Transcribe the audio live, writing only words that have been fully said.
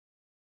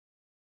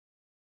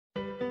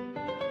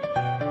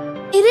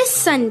It is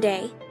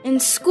Sunday, and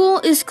school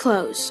is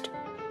closed.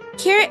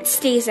 Carrot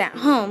stays at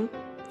home,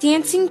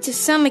 dancing to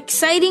some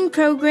exciting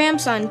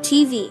programs on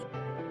TV.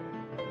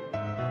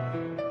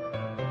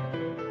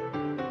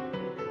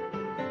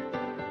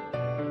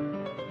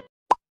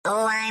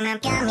 Oh, I'm a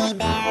gummy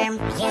bear.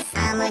 Yes,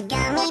 I'm a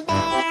gummy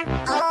bear.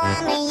 Oh,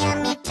 I'm a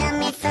yummy,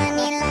 tummy,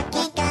 funny,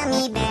 lucky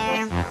gummy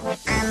bear.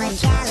 I'm a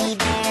jolly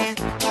bear,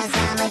 'cause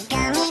I'm a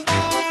gummy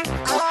bear.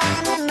 Oh,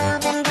 I'm a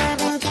moving,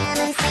 grooving,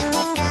 jamming,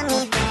 singing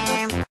gummy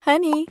bear.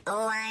 Honey.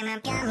 Oh, I'm a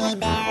gummy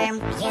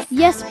bear.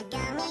 Yes. I'm a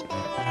gummy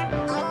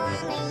bear. Oh,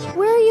 I'm a yummy.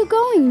 Where are you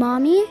going,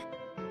 Mommy?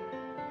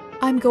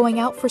 I'm going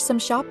out for some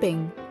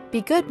shopping.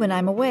 Be good when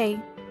I'm away.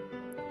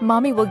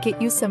 Mommy will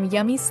get you some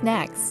yummy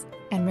snacks.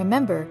 And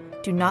remember,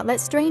 do not let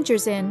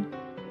strangers in.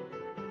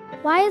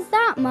 Why is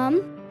that,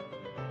 Mom?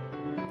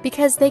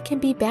 Because they can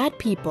be bad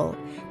people.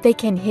 They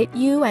can hit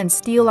you and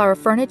steal our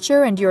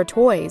furniture and your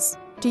toys.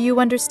 Do you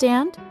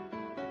understand?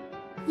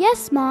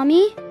 Yes,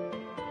 Mommy.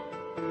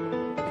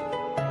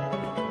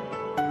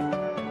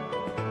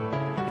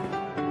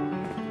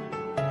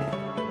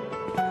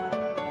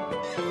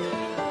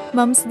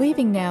 Mom's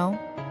leaving now.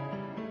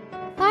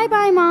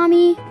 Bye-bye,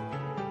 Mommy.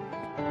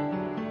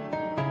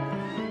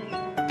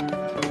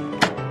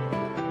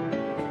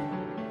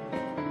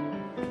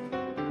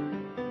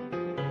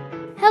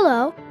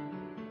 Hello.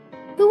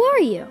 Who are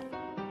you?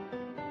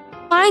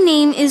 My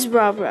name is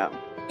Roro,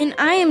 and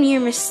I am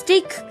your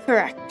mistake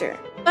corrector.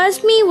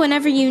 Buzz me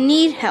whenever you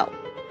need help.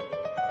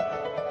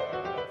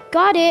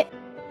 Got it.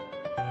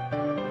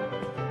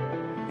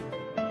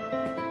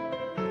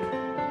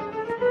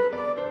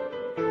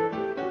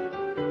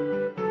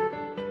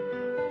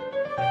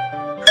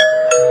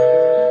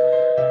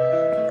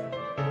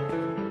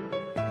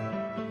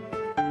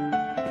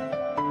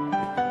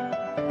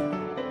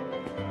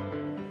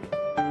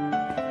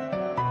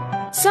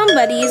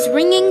 Somebody is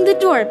ringing the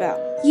doorbell.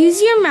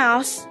 Use your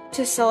mouse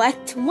to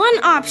select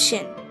one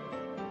option.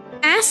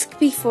 Ask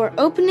before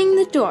opening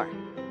the door.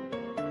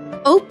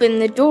 Open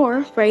the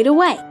door right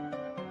away.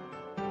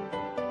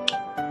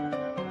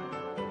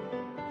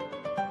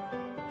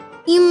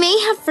 You may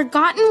have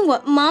forgotten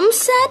what Mom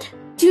said.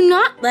 Do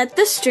not let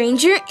the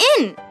stranger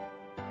in.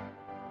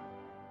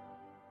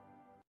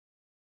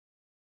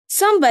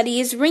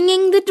 Somebody is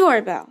ringing the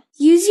doorbell.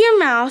 Use your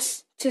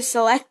mouse to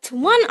select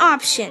one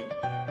option.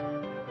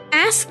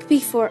 Ask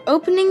before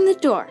opening the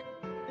door.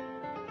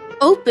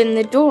 Open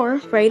the door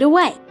right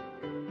away.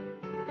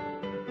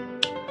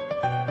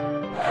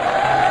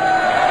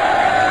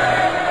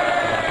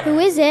 Who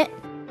is it?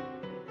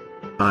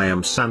 I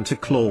am Santa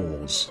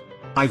Claus.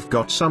 I've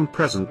got some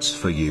presents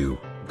for you,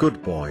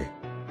 good boy.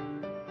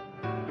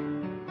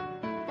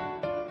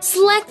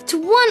 Select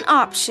one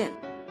option.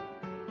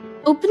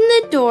 Open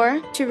the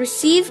door to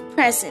receive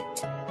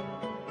present.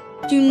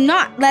 Do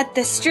not let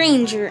the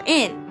stranger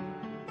in.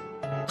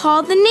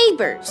 Call the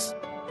neighbors.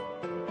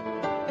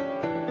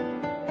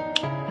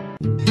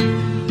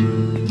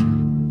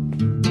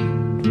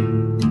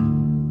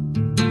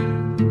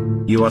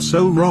 You are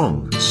so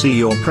wrong. See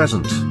your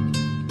present.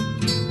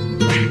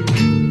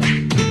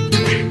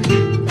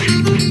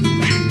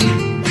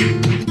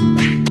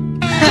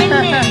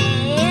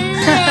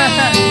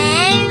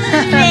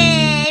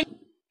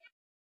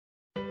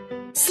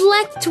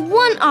 Select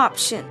one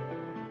option.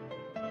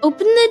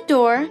 Open the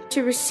door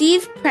to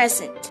receive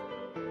present.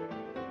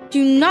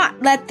 Do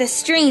not let the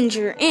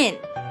stranger in.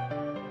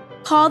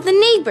 Call the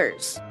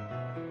neighbors.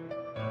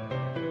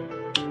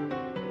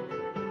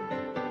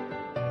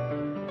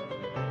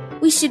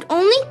 We should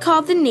only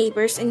call the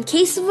neighbors in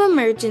case of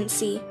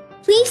emergency.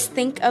 Please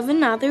think of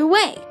another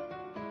way.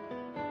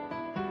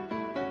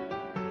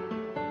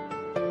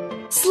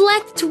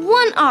 Select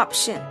one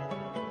option.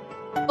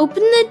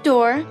 Open the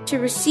door to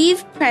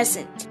receive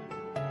present.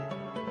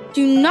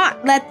 Do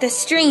not let the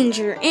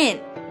stranger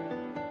in.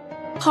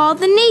 Call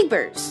the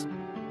neighbors.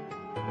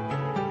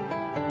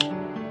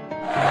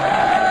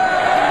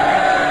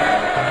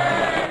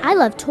 I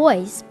love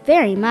toys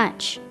very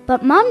much,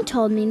 but Mom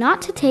told me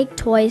not to take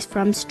toys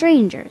from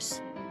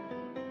strangers.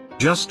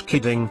 Just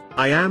kidding,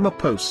 I am a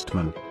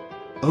postman.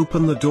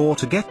 Open the door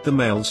to get the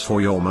mails for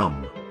your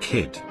mum,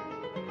 kid.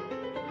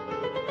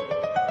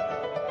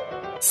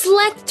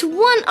 Select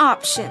one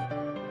option.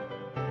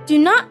 Do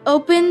not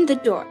open the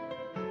door.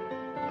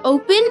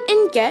 Open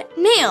and get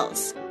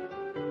mails.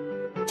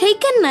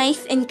 Take a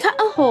knife and cut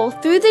a hole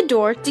through the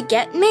door to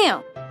get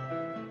mail.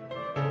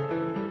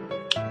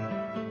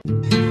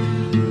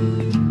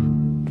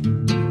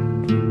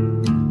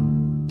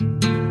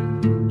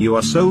 You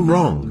are so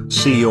wrong.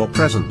 See your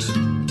present.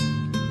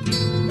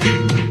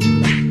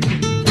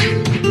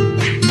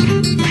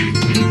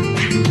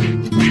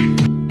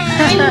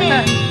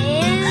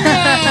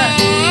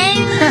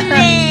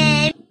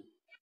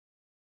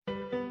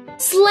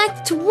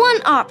 Select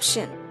one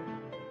option.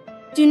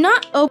 Do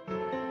not open.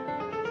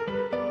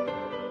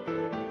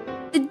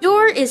 The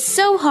door is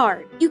so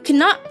hard, you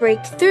cannot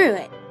break through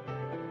it.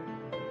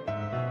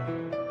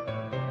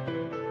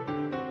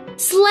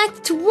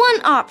 Select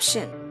one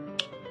option.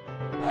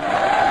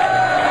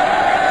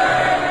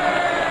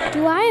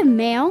 Do I have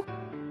mail?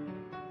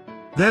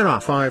 There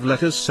are 5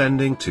 letters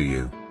sending to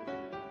you.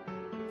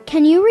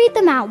 Can you read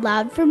them out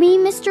loud for me,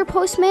 Mr.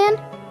 Postman?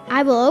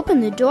 I will open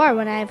the door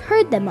when I have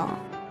heard them all.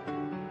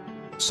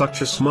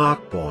 Such a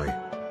smart boy.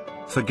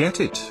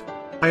 Forget it.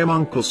 I am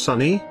Uncle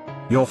Sonny,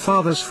 your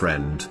father's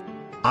friend.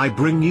 I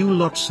bring you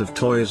lots of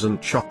toys and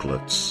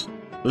chocolates.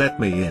 Let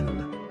me in.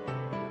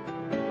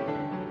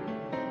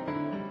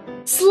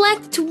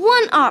 Select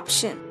one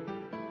option.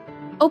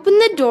 Open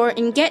the door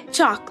and get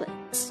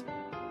chocolates.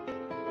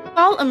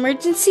 Call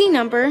emergency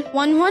number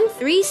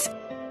 113.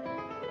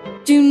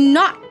 Do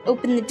not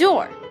open the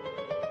door.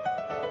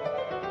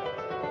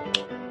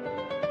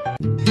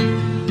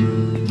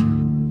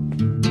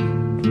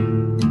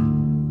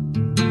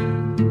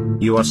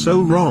 You are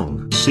so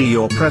wrong. See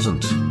your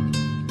present.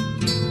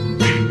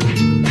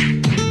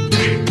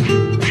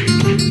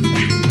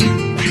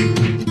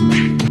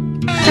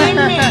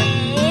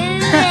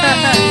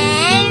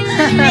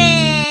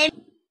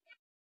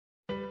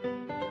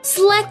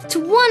 Select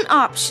one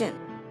option.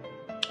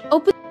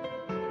 Open.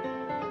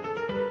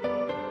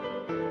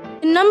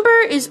 The number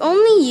is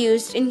only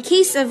used in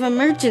case of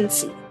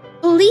emergency.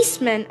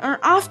 Policemen are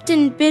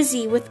often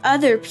busy with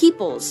other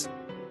people's.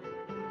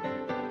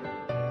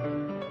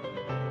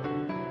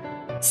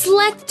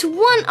 Select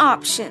one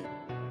option.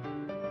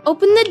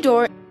 Open the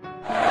door.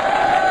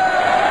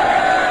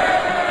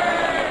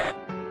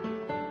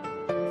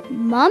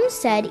 Mom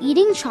said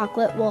eating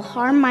chocolate will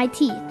harm my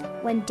teeth.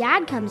 When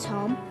Dad comes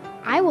home,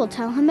 I will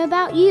tell him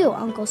about you,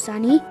 Uncle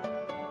Sonny.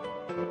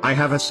 I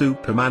have a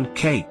Superman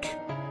cake.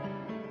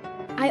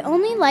 I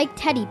only like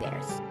teddy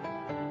bears.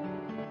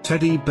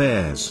 Teddy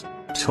bears,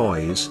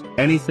 toys,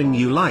 anything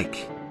you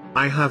like.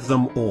 I have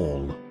them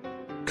all.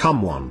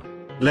 Come on.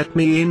 Let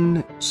me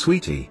in,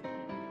 sweetie.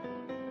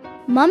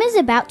 Mom is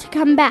about to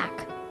come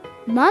back.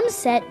 Mom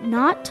said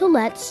not to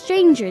let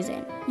strangers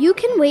in. You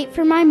can wait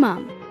for my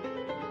mom.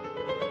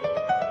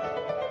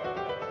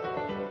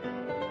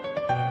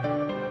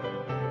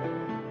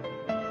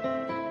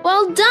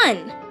 Well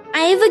done.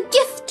 I have a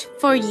gift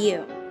for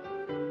you.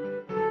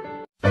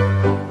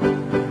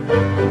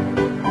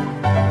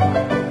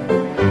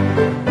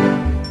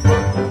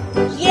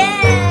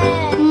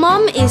 Yeah!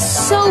 Mom is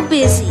so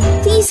busy.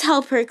 Please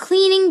help her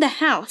cleaning the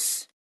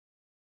house.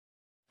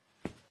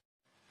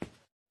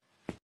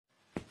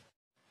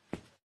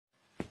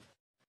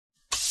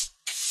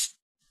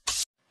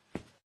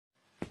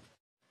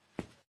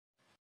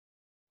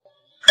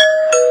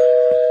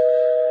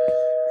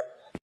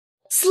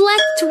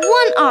 Select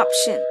one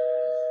option.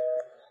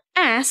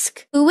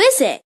 Ask, who is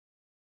it?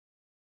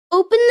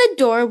 Open the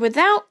door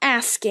without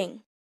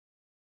asking.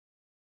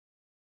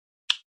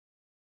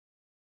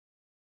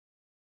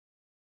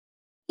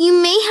 You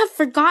may have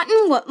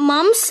forgotten what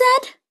Mom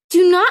said.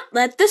 Do not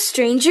let the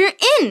stranger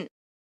in.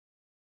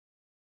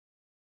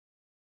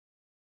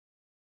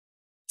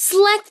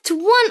 Select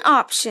one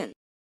option.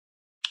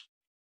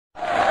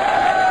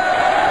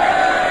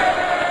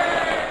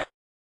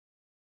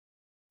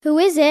 Who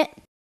is it?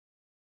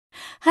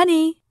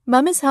 Honey,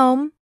 Mom is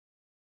home.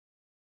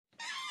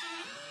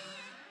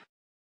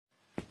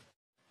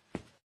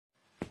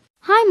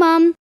 Hi,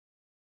 Mom.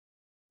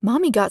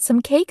 Mommy got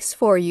some cakes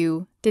for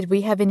you. Did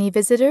we have any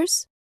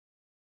visitors?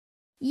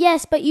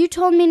 Yes, but you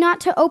told me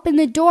not to open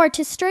the door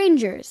to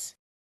strangers.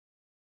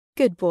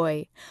 Good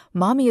boy.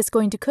 Mommy is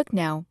going to cook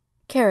now.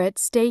 Carrot,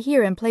 stay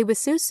here and play with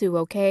Susu,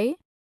 okay?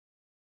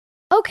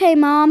 Okay,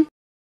 Mom.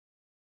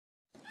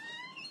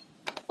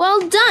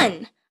 Well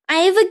done. I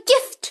have a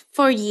gift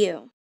for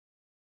you.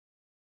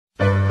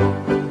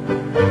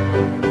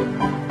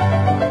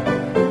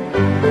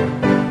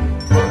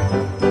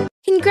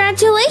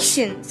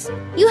 Congratulations!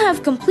 You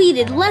have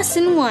completed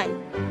Lesson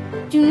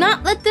 1. Do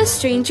not let the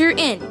stranger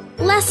in.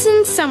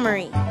 Lesson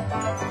Summary.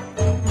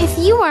 If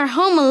you are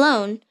home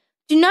alone,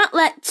 do not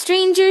let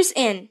strangers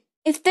in.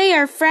 If they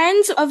are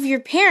friends of your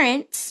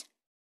parents,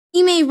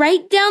 you may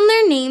write down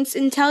their names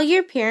and tell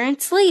your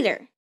parents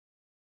later.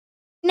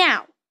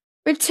 Now,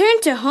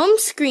 return to home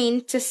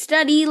screen to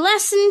study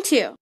Lesson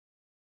 2.